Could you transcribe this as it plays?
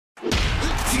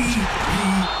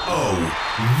TPORankings.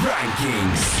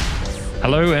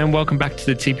 Hello and welcome back to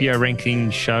the TPO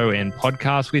Rankings show and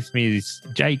podcast. With me is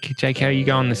Jake. Jake, how are you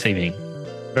going this evening?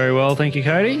 Very well, thank you,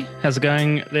 Cody. How's it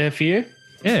going there for you?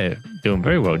 Yeah, doing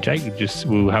very well, Jake.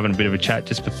 We were having a bit of a chat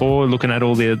just before, looking at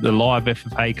all the live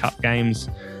FFA Cup games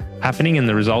happening and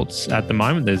the results at the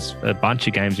moment. There's a bunch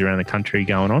of games around the country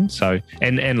going on. So,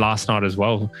 and last night as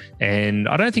well. And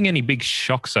I don't think any big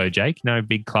shocks though, Jake. No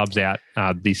big clubs out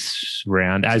this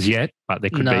round as yet, but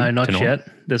there could be. No, not tonight. yet.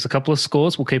 There's a couple of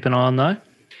scores we'll keep an eye on though.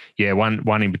 Yeah,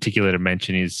 one in particular to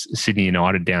mention is Sydney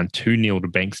United down 2-0 to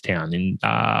Bankstown in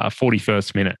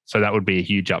 41st minute. So that would be a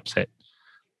huge upset.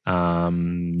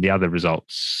 The other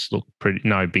results look pretty.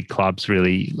 No big clubs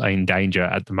really in danger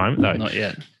at the moment, though. Not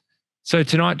yet. So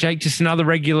tonight, Jake, just another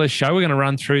regular show. We're going to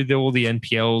run through all the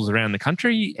NPLs around the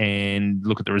country and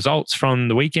look at the results from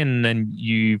the weekend. And then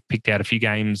you picked out a few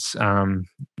games,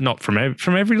 not from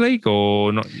every league,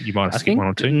 or not. You might have skipped one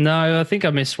or two. No, I think I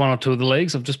missed one or two of the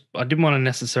leagues. I didn't want to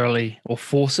necessarily or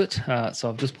force it, so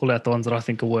I've just pulled out the ones that I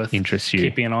think are worth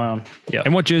keeping an eye on. Yeah.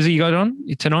 And what jersey you got on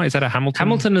tonight? Is that a Hamilton?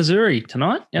 Hamilton, Missouri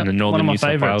tonight. Yeah. The Northern New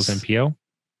South Wales NPL.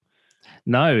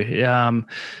 No,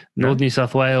 North New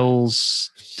South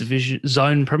Wales Division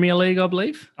Zone Premier League, I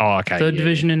believe. Oh, okay. Third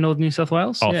division in North New South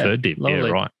Wales. Oh, third div. Yeah,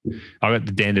 right. I got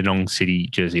the Dandenong City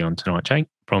jersey on tonight, Jake,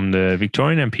 from the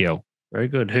Victorian NPL. Very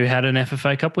good. Who had an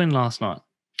FFA Cup win last night?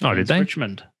 Oh, did they?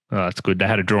 Richmond. Oh, that's good. They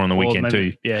had a draw on the weekend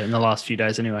too. Yeah, in the last few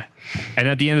days anyway. And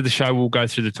at the end of the show, we'll go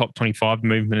through the top 25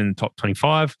 movement in the top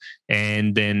 25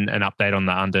 and then an update on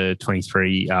the under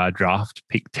 23 draft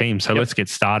pick team. So let's get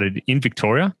started in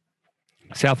Victoria.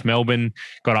 South Melbourne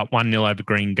got up 1-0 over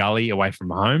Green Gully away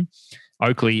from home.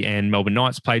 Oakley and Melbourne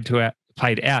Knights played out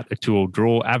a 2-all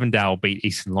draw. Avondale beat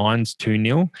Eastern Lions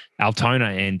 2-0. Altona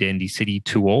and Dandy City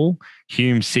 2-all.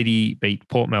 Hume City beat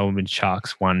Port Melbourne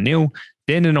Sharks 1-0.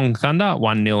 Dandenong Thunder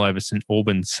 1-0 over St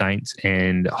Albans Saints,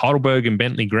 and Heidelberg and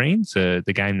Bentley Greens, the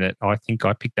game that I think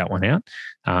I picked that one out.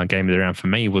 Game of the round for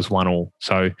me was 1-1.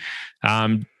 So,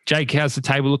 Jake, how's the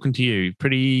table looking to you?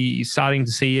 Pretty starting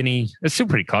to see any? It's still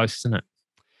pretty close, isn't it?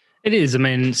 It is. I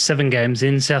mean, 7 games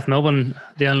in. South Melbourne,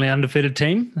 the only undefeated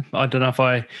team. I don't know if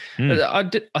I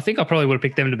think I probably would have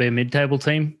picked them to be a mid-table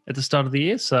team at the start of the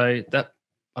year. So that,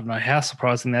 I don't know how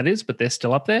surprising that is, but they're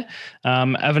still up there.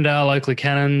 Avondale, Oakley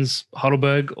Cannons,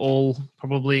 Heidelberg, all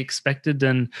probably expected,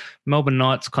 and Melbourne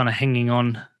Knights kind of hanging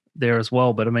on there as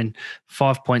well. But I mean,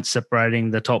 5 points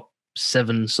separating the top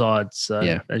 7 sides. So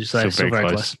as you say, still very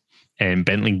close. And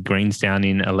Bentley Greens down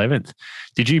in 11th.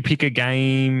 Did you pick a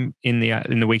game in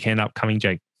the weekend upcoming,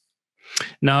 Jake?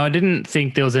 No, I didn't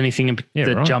think there was anything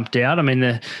that jumped out. I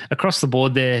mean, across the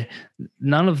board there,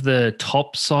 none of the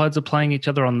top sides are playing each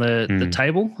other on the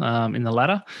table in the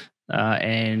ladder.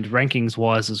 And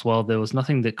rankings-wise as well, there was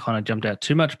nothing that kind of jumped out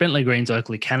too much. Bentley Greens,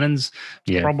 Oakley Cannons,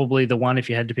 probably the one if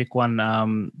you had to pick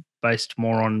one based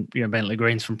more on Bentley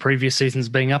Greens from previous seasons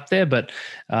being up there. But,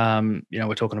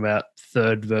 we're talking about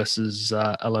 3rd versus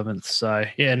 11th. So,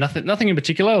 nothing in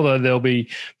particular, although there'll be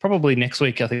probably next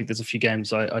week. I think there's a few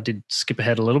games I did skip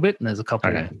ahead a little bit, and there's a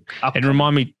couple. Okay. And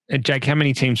remind me, Jake, how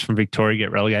many teams from Victoria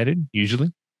get relegated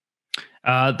usually?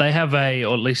 They have or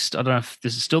at least, I don't know if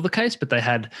this is still the case, but they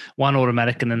had one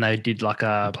automatic and then they did like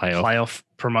a playoff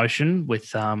promotion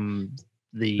with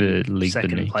the league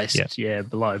second place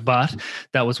below. But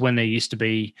that was when there used to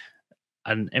be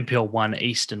an NPL 1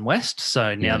 East and West.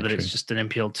 So now that it's just an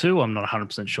NPL 2, I'm not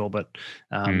 100% sure, but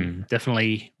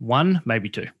definitely 1, maybe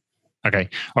 2. Okay.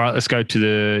 All right, let's go to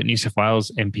the New South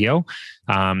Wales NPL.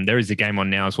 There is a game on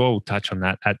now as well. We'll touch on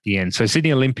that at the end. So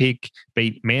Sydney Olympic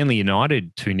beat Manly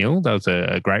United 2-0. That was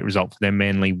a great result for them.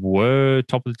 Manly were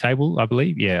top of the table, I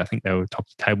believe. Yeah, I think they were top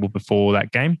of the table before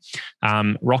that game.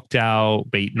 Rockdale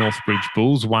beat Northbridge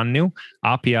Bulls 1-0.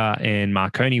 Apia and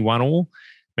Marconi 1-1.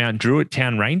 Mount Druitt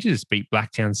Town Rangers beat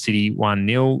Blacktown City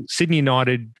 1-0. Sydney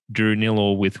United drew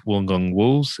 0-0 with Wollongong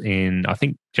Wolves. And I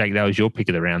think, Jake, that was your pick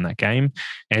of the round, that game.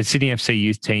 And Sydney FC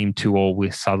Youth Team 2-2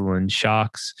 with Sutherland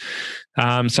Sharks.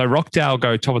 So Rockdale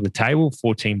go top of the table,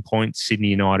 14 points. Sydney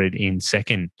United in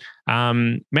 2nd.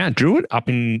 Mount Druitt up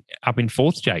in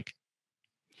 4th, Jake.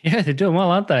 Yeah, they're doing well,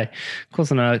 aren't they?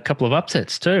 Causing a couple of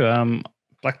upsets too.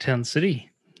 Blacktown City,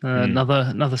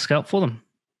 another scalp for them.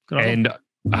 Good on them.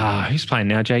 Who's playing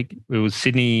now, Jake? It was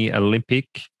Sydney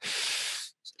Olympic.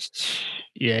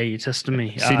 Yeah, you're testing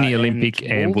me. Sydney Olympic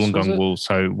and Wollongong Wolves.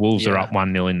 So Wolves are up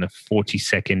 1-0 in the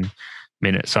 42nd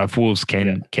minute. So if Wolves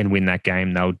can win that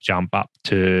game, they'll jump up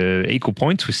to equal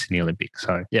points with Sydney Olympic.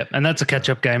 So and that's a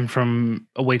catch-up game from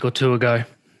a week or two ago.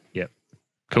 Yep.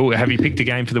 Cool. Have you picked a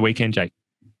game for the weekend, Jake?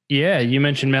 Yeah, you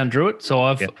mentioned Mount Druitt. So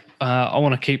I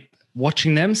want to keep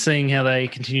watching them, seeing how they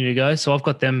continue to go. So I've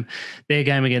got their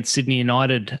game against Sydney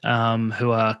United,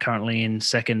 who are currently in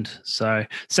second. So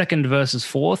second versus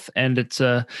fourth, and it's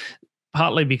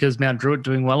partly because Mount Druitt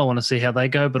doing well. I want to see how they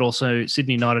go, but also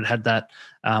Sydney United had that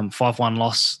 5-1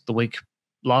 loss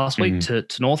last week to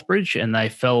Northbridge, and they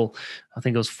fell, I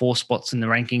think it was 4 spots in the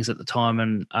rankings at the time,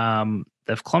 and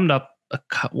they've climbed up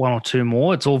one or two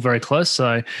more. It's all very close.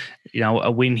 So,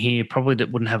 a win here probably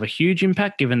wouldn't have a huge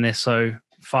impact given they're so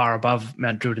far above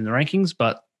Mount Druitt in the rankings,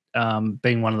 but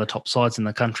being one of the top sides in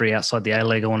the country outside the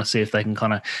A-League, I want to see if they can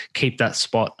kind of keep that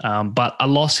spot. But a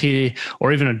loss here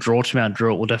or even a draw to Mount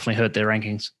Druitt will definitely hurt their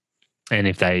rankings. And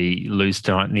if they lose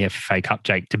tonight in the FFA Cup,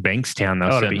 Jake, to Bankstown,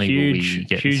 they'll certainly be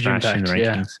getting smashed in the rankings.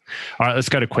 Yeah. All right, let's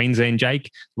go to Queensland,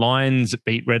 Jake. Lions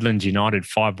beat Redlands United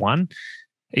 5-1.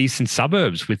 Eastern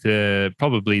Suburbs with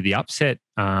probably the upset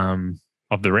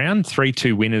of the round,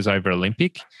 3-2 winners over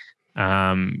Olympic.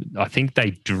 I think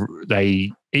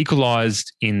they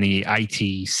equalised in the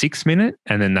 86th minute,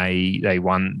 and then they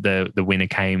won. The winner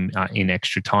came in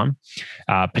extra time.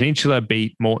 Peninsula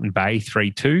beat Moreton Bay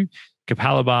 3-2.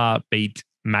 Capalaba beat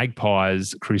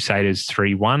Magpies Crusaders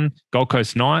 3-1. Gold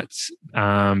Coast Knights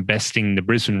besting the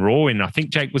Brisbane Roar. And I think,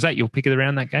 Jake, was that your pick of the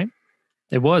round, that game?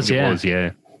 It was, yeah. It was,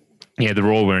 yeah. Yeah, the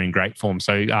Roar were in great form.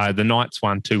 So the Knights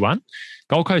won 2-1.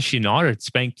 Gold Coast United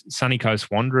spanked Sunny Coast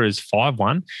Wanderers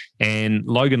 5-1. And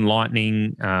Logan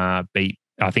Lightning beat,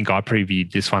 I think I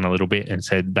previewed this one a little bit and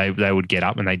said they would get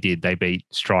up, and they did. They beat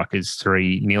Strikers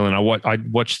 3-0. And I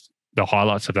watched the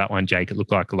highlights of that one, Jake. It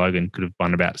looked like Logan could have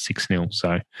won about 6-0.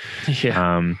 So,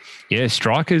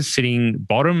 Strikers sitting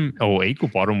bottom or equal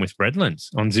bottom with Redlands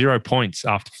on 0 points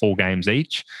after 4 games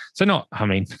each. So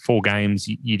 4 games,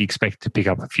 you'd expect to pick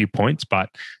up a few points, but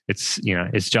it's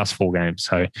just 4 games.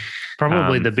 So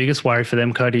probably the biggest worry for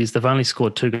them, Cody, is they've only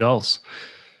scored 2 goals.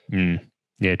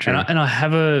 Yeah, true. And I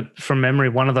have from memory,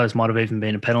 one of those might have even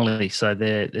been a penalty. So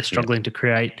they're struggling to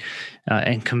create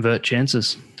and convert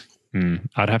chances.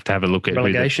 I'd have to have a look at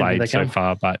who they've played so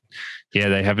far, but yeah,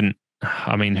 they haven't.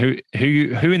 I mean, who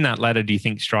in that ladder do you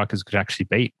think Strikers could actually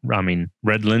beat? I mean,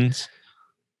 Redlands.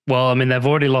 Well, I mean, they've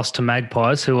already lost to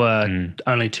Magpies, who are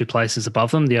only 2 places above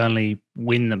them, the only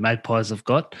win that Magpies have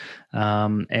got.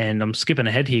 And I'm skipping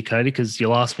ahead here, Cody, because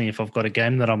you'll ask me if I've got a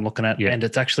game that I'm looking at, and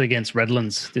it's actually against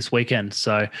Redlands this weekend.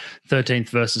 So 13th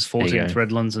versus 14th,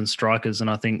 Redlands and Strikers. And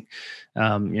I think,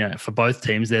 for both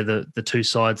teams, they're the 2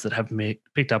 sides that haven't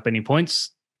picked up any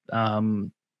points.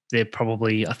 They're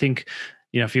probably, I think,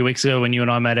 a few weeks ago when you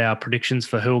and I made our predictions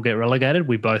for who will get relegated,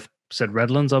 we both said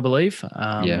Redlands, I believe,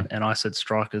 and I said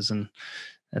Strikers, and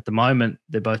at the moment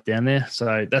they're both down there.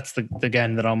 So that's the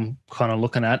game that I'm kind of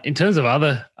looking at. In terms of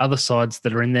other sides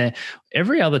that are in there,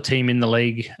 every other team in the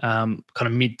league, kind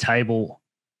of mid-table,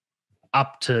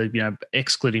 up to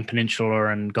excluding Peninsula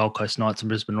and Gold Coast Knights and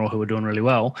Brisbane Roar, who are doing really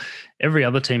well. Every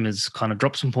other team has kind of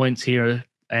dropped some points here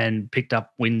and picked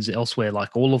up wins elsewhere.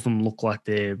 Like all of them look like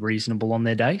they're reasonable on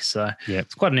their day. So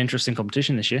it's quite an interesting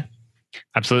competition this year.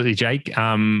 Absolutely, Jake.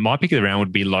 My pick of the round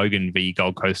would be Logan v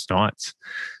Gold Coast Knights.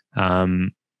 I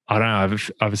don't know.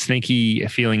 I have a sneaky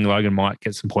feeling Logan might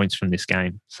get some points from this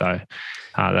game. So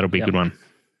that'll be a good one.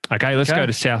 Okay, let's go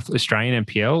to South Australian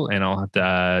NPL, and I'll have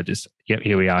to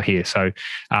here we are here. So,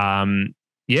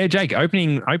 Jake,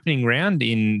 opening round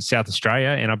in South Australia,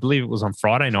 and I believe it was on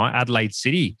Friday night, Adelaide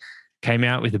City came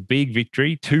out with a big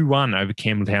victory, 2-1 over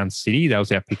Campbelltown City. That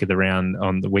was our pick of the round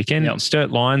on the weekend. Sturt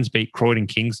Lions beat Croydon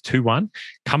Kings 2-1.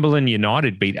 Cumberland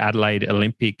United beat Adelaide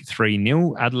Olympic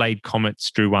 3-0. Adelaide Comets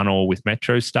drew 1-1 with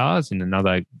Metro Stars in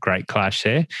another great clash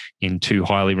there in 2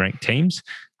 highly ranked teams.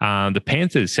 The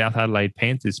Panthers, South Adelaide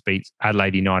Panthers beat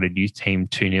Adelaide United Youth Team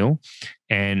 2-0.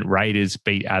 And Raiders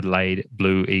beat Adelaide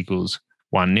Blue Eagles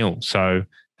 1-0. So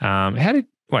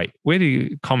where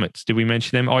do Comets? Did we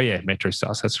mention them? Oh, yeah, Metro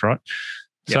Stars. That's right.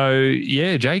 Yep.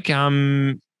 So, Jake,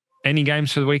 any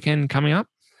games for the weekend coming up?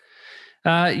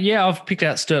 I've picked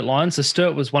out Sturt Lions. So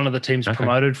Sturt was one of the teams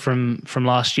promoted from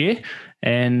last year,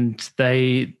 and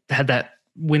they had that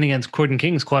win against Croydon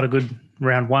Kings, quite a good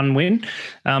round 1 win.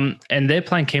 And they're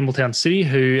playing Campbelltown City,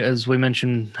 who, as we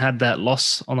mentioned, had that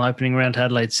loss on the opening round to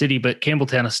Adelaide City, but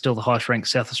Campbelltown is still the highest ranked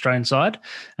South Australian side.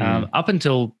 Up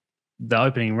until the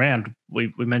opening round,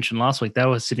 we mentioned last week, they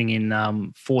were sitting in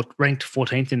ranked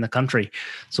 14th in the country,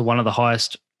 so one of the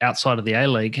highest outside of the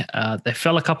A-League. They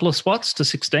fell a couple of spots to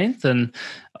 16th, and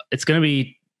it's going to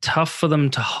be tough for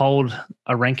them to hold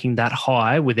a ranking that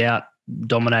high without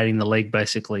dominating the league,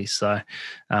 basically. So,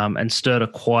 and Sturt are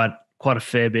quite a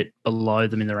fair bit below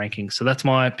them in the rankings. So that's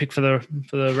my pick for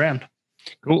the round.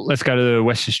 Cool. Let's go to the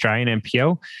West Australian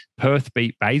NPL. Perth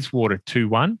beat Bayswater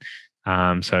 2-1.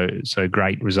 So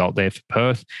great result there for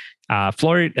Perth.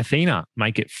 Floreat Athena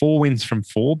make it 4 wins from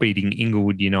 4, beating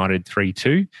Inglewood United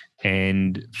 3-2.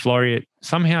 And Floreat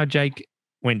somehow, Jake,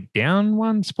 went down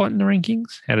one spot in the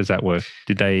rankings. How does that work?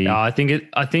 Did they? I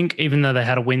think even though they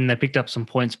had a win, they picked up some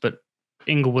points, but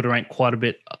Inglewood ranked quite a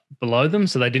bit below them,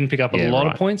 so they didn't pick up a lot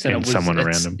of points. And it was someone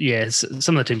around them. Yeah,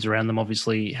 some of the teams around them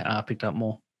obviously picked up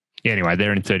more. Yeah, anyway,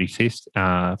 they're in 35th,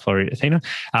 Floreat Athena.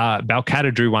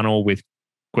 Balcata drew 1-1 with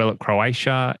Guelph,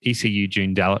 Croatia. ECU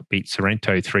June Dallet beat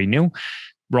Sorrento 3-0.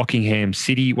 Rockingham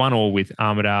City 1-1 with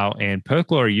Armidale, and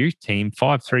Perclora Youth Team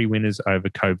 5-3 winners over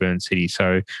Coburn City.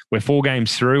 So we're 4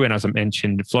 games through, and as I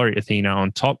mentioned, Floreat Athena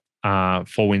on top,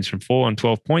 4 wins from 4 on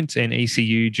 12 points, and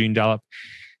ECU June Dallet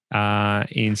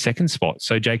in second spot.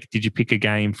 So Jake, did you pick a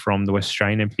game from the West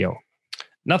Australian NPL?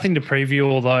 Nothing to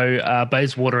preview, although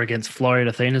Bayswater against Floreat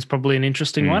Athena is probably an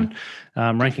interesting one.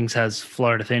 Rankings has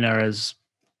Floreat Athena as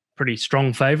pretty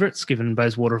strong favourites, given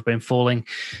Bayswater have been falling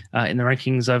in the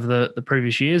rankings over the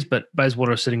previous years. But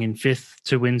Bayswater are sitting in 5th,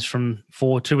 2 wins from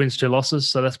 4, 2 wins, 2 losses.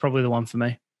 So that's probably the one for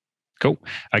me. Cool.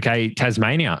 Okay,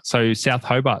 Tasmania. So South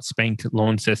Hobart spanked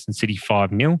Launceston City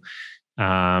 5-0.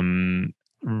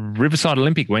 Riverside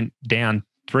Olympic went down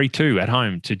 3-2 at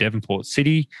home to Devonport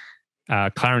City.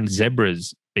 Clarence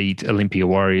Zebras beat Olympia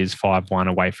Warriors 5-1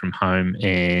 away from home.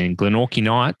 And Glenorchy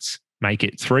Knights make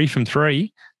it 3 from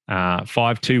 3.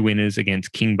 5-2 winners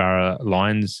against Kingborough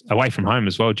Lions away from home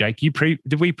as well. Jake,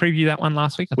 did we preview that one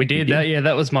last week? We did.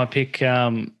 That was my pick.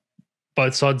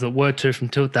 Both sides that were 2 from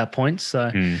 2 at that point. So,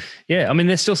 yeah, I mean,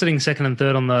 they're still sitting second and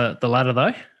third on the ladder,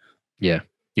 though. Yeah.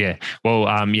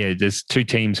 Well, there's 2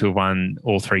 teams who have won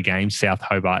all 3 games, South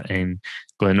Hobart and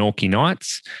Glenorchy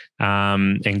Knights.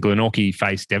 And Glenorchy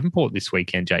face Devonport this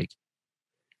weekend, Jake.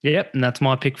 Yep, and that's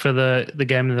my pick for the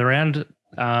game of the round.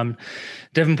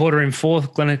 Devonport are in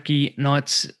 4th, Glenorchy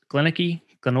Knights,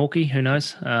 Glenorchy, who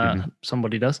knows?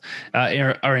 Somebody does.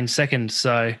 Are in 2nd,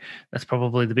 so that's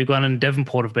probably the big one. And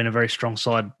Devonport have been a very strong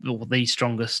side, or the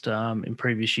strongest in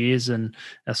previous years, and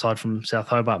aside from South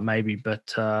Hobart maybe.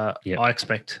 But I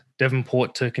expect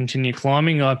Devonport to continue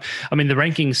climbing. I mean, the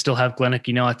rankings still have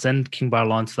Glenorchy Knights and Kingborough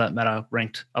Lions, for that matter,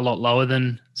 ranked a lot lower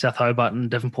than South Hobart and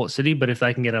Devonport City. But if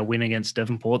they can get a win against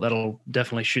Devonport, that'll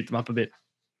definitely shoot them up a bit.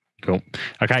 Cool.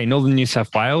 Okay, Northern New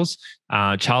South Wales.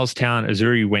 Charlestown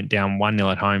Azuri went down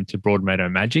 1-0 at home to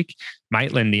Broadmeadow Magic.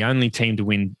 Maitland, the only team to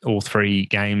win all 3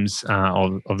 games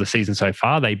of the season so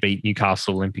far. They beat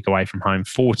Newcastle Olympic away from home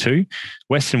 4-2.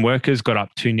 Western Workers got up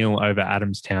 2-0 over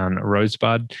Adamstown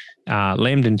Rosebud.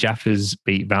 Lambton Jaffers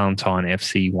beat Valentine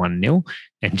FC 1-0.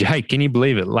 And Jake, can you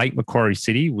believe it? Lake Macquarie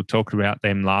City, we talked about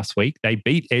them last week. They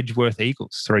beat Edgeworth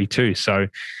Eagles 3-2. So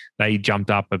they jumped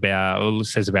up about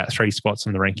 3 spots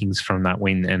on the rankings from that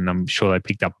win, and I'm sure they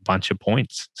picked up a bunch of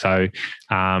points. So,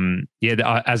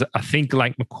 as I think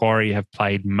Lake Macquarie have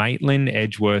played Maitland,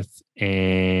 Edgeworth,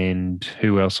 and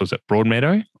who else was it?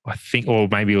 Broadmeadow, I think, or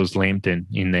maybe it was Lambton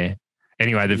in there.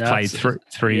 Anyway, they've played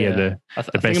 3 of the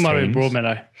best teams. I think it might be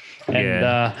Broadmeadow.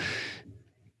 And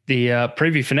the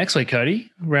preview for next week,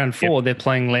 Cody, round 4, they're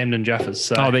playing Lambton Jaffers.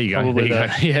 So there you go.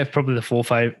 Probably the 4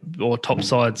 or top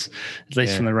sides, at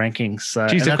least from the rankings. So,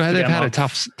 they've had a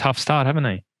tough start, haven't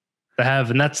they? They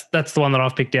have, and that's the one that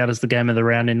I've picked out as the game of the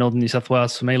round in Northern New South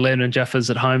Wales for me. Lambton Jaffers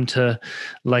at home to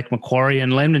Lake Macquarie,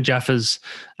 and Lambton Jaffers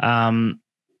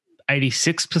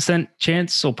 86%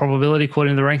 chance or probability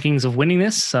according to the rankings of winning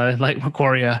this. So Lake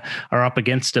Macquarie are up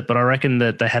against it, but I reckon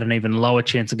that they had an even lower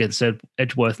chance against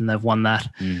Edgeworth, and they've won that.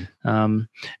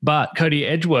 But Cody,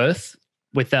 Edgeworth,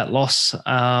 with that loss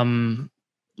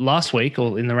last week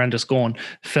or in the round just gone,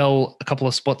 fell a couple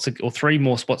of spots or 3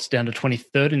 more spots down to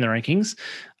 23rd in the rankings.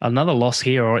 Another loss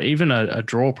here, or even a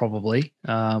draw probably,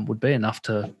 would be enough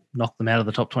to knock them out of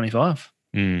the top 25.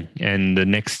 And the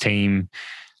next team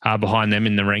behind them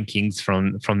in the rankings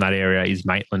from that area is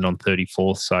Maitland on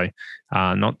 34th. So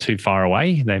not too far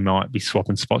away. They might be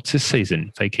swapping spots this season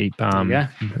if they keep the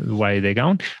way they're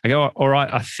going. I go, all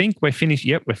right, I think we're finished.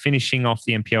 Yep, we're finishing off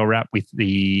the NPL wrap with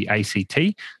the ACT.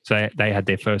 So they had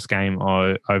their first game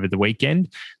over the weekend.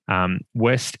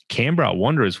 West Canberra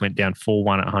Wanderers went down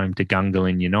 4-1 at home to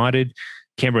Gungahlin United.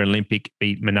 Canberra Olympic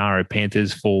beat Monaro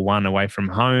Panthers 4-1 away from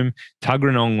home.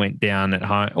 Tuggeranong went down at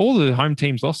home. All the home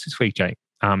teams lost this week, Jake.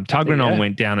 Tuggeranong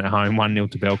went down at home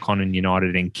 1-0 to Belconnen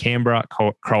United in Canberra.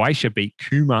 Croatia beat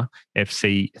Kuma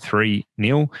FC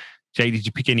 3-0. Jay, did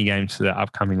you pick any games for the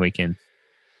upcoming weekend?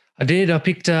 I did. I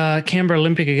picked Canberra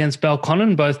Olympic against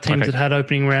Belconnen, both teams that had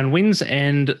opening round wins,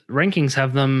 and rankings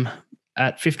have them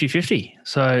at 50-50.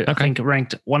 So I think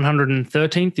ranked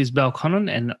 113th is Belconnen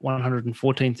and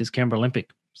 114th is Canberra Olympic.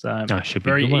 So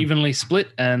very evenly split,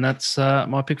 and that's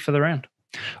my pick for the round.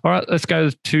 All right, let's go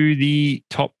to the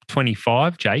top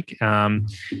 25, Jake.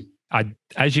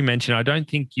 As you mentioned, I don't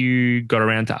think you got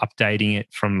around to updating it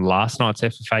from last night's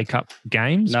FFA Cup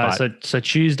games. No, so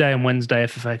Tuesday and Wednesday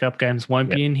FFA Cup games won't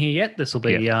be in here yet. This will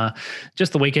be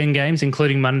just the weekend games,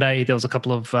 including Monday. There was a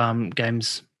couple of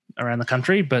games around the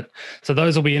country, but so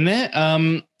those will be in there.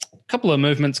 Couple of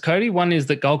movements, Cody. One is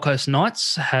that Gold Coast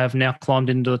Knights have now climbed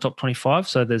into the top 25.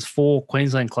 So there's 4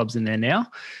 Queensland clubs in there now.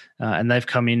 And they've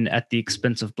come in at the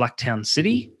expense of Blacktown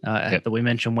City that we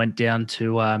mentioned went down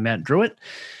to Mount Druitt.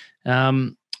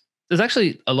 There's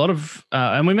actually a lot of,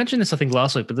 and we mentioned this I think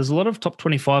last week, but there's a lot of top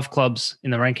 25 clubs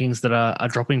in the rankings that are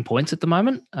dropping points at the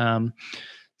moment.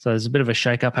 So there's a bit of a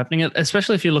shake-up happening,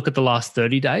 especially if you look at the last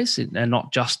 30 days and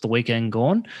not just the weekend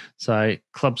gone. So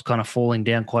clubs kind of falling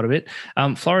down quite a bit.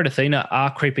 Florida Athena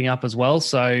are creeping up as well.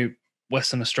 So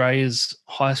Western Australia's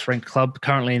highest ranked club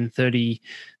currently in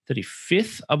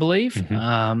 35th, I believe.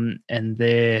 Mm-hmm. And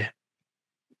they're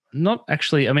not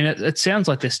actually, I mean, it sounds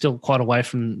like they're still quite away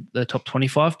from the top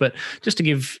 25, but just to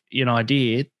give you an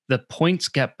idea, the points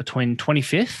gap between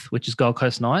 25th, which is Gold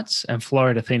Coast Knights, and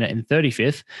Florida Athena in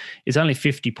 35th is only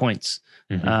 50 points.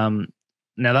 Mm-hmm.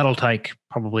 Now that'll take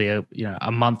probably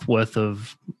a month worth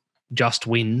of just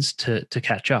wins to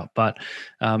catch up, but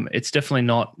it's definitely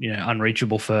not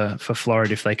unreachable for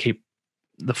Florida if they keep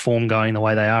the form going the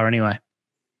way they are anyway.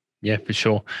 Yeah, for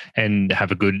sure. And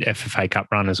have a good FFA Cup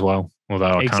run as well.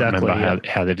 Although I can't remember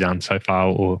how they've done so far.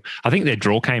 Or I think their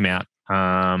draw came out.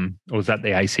 Or was that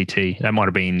the ACT? That might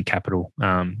have been Capital.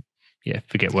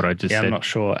 Forget what I just said. I'm not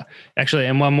sure. Actually,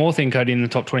 and one more thing, Cody, in the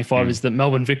top 25 is that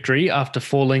Melbourne Victory, after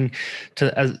falling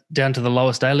down to the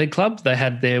lowest A-League club, they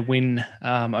had their win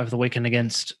over the weekend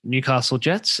against Newcastle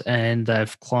Jets, and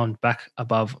they've climbed back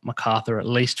above MacArthur at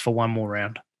least for one more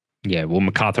round. Yeah, well,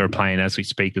 MacArthur are playing as we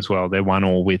speak as well. They're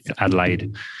 1-1 with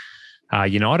Adelaide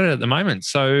United at the moment.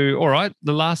 So, all right,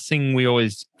 the last thing we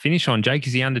always finish on, Jake,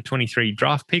 is the under-23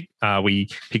 draft pick. We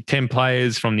pick 10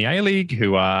 players from the A-League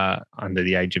who are under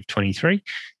the age of 23,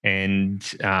 and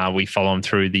we follow them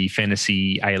through the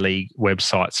Fantasy A-League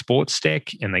website Sports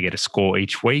Deck, and they get a score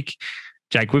each week.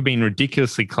 Jake, we've been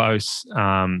ridiculously close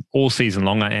all season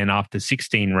long, and after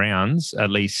 16 rounds, at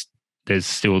least there's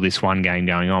still this one game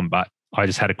going on, but I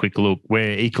just had a quick look.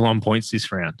 We're equal on points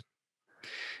this round.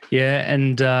 Yeah,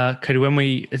 and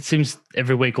Cody, it seems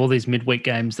every week all these midweek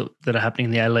games that are happening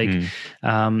in the A-League.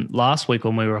 Last week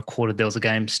when we recorded, there was a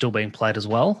game still being played as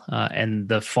well, and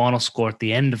the final score at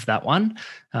the end of that one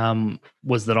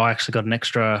was that I actually got an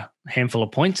extra handful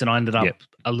of points, and I ended up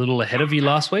a little ahead of you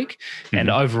last week. Mm-hmm. And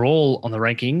overall on the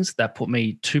rankings, that put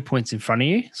me 2 points in front of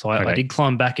you. So I did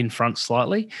climb back in front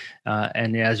slightly,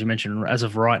 and as you mentioned, as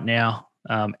of right now,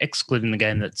 excluding the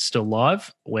game that's still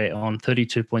live, we're on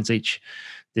 32 points each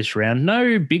this round.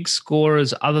 No big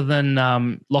scorers other than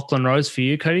Lachlan Rose for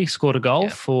you, Cody, scored a goal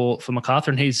for MacArthur,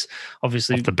 and he's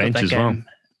obviously off the bench as well.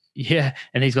 Yeah,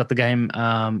 and he's got the game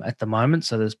at the moment,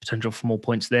 so there's potential for more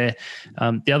points there.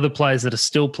 The other players that are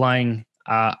still playing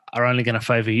are only going to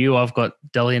favour you. I've got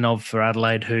Delianov for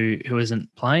Adelaide who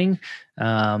isn't playing,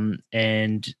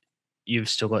 and you've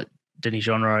still got Denny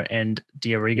Jonro and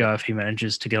Diarigo if he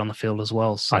manages to get on the field as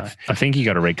well. So I think he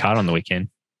got a red card on the weekend.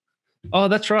 Oh,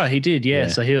 that's right. He did. Yeah.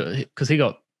 So because he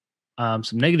got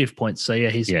some negative points. So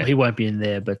he won't be in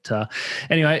there. But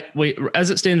anyway, as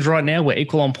it stands right now, we're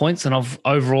equal on points, and I've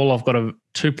got a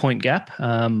 2-point gap.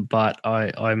 But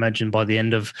I imagine by the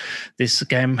end of this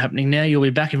game happening now, you'll be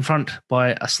back in front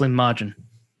by a slim margin.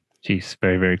 Jeez,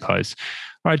 very, very close.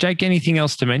 All right, Jake, anything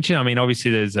else to mention? I mean,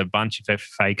 obviously there's a bunch of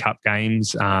FFA Cup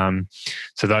games.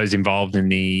 So those involved in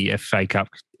the FFA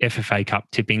Cup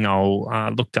tipping, I'll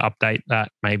look to update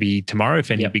that maybe tomorrow if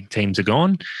any big teams are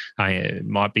gone. It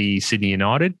might be Sydney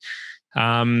United.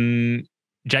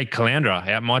 Jake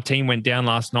Caloundra, my team went down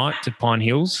last night to Pine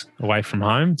Hills away from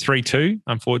home, 3-2,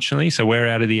 unfortunately. So we're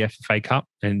out of the FFA Cup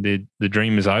and the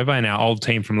dream is over. And our old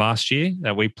team from last year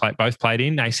that we both played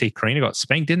in, AC Carina, got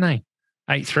spanked, didn't they?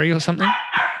 8-3 or something?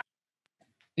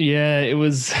 Yeah, it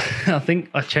was. I think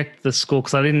I checked the score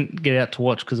because I didn't get out to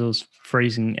watch because it was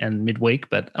freezing and midweek.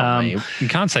 But you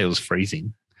can't say it was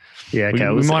freezing. Yeah, okay.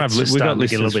 We might have. We got a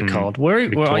little bit cold.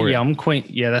 I'm Queen.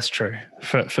 Yeah, that's true.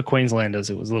 For Queenslanders,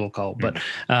 it was a little cold, but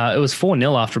it was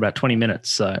 4-0 after about 20 minutes,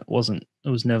 so it wasn't. It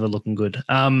was never looking good.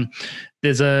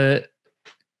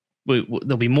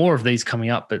 There'll be more of these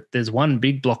coming up, but there's one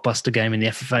big blockbuster game in the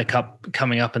FFA Cup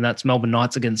coming up, and that's Melbourne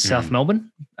Knights against South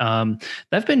Melbourne.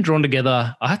 They've been drawn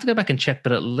together. I have to go back and check,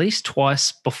 but at least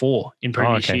twice before in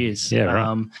previous years. Yeah,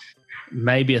 right.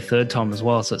 maybe a third time as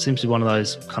well. So it seems to be one of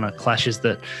those kind of clashes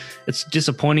that it's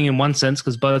disappointing in one sense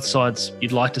because both sides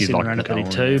you'd like to see in round of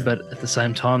 32, but at the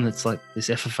same time, it's like this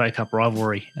FFA Cup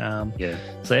rivalry. So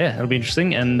yeah, it'll be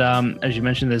interesting. And as you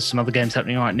mentioned, there's some other games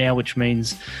happening right now, which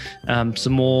means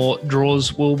some more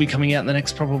draws will be coming out in the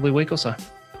next probably week or so.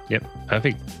 Yep,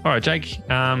 perfect. All right, Jake,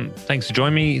 thanks for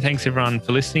joining me. Thanks everyone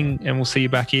for listening, and we'll see you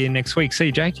back here next week. See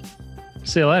you, Jake.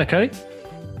 See you later, Cody.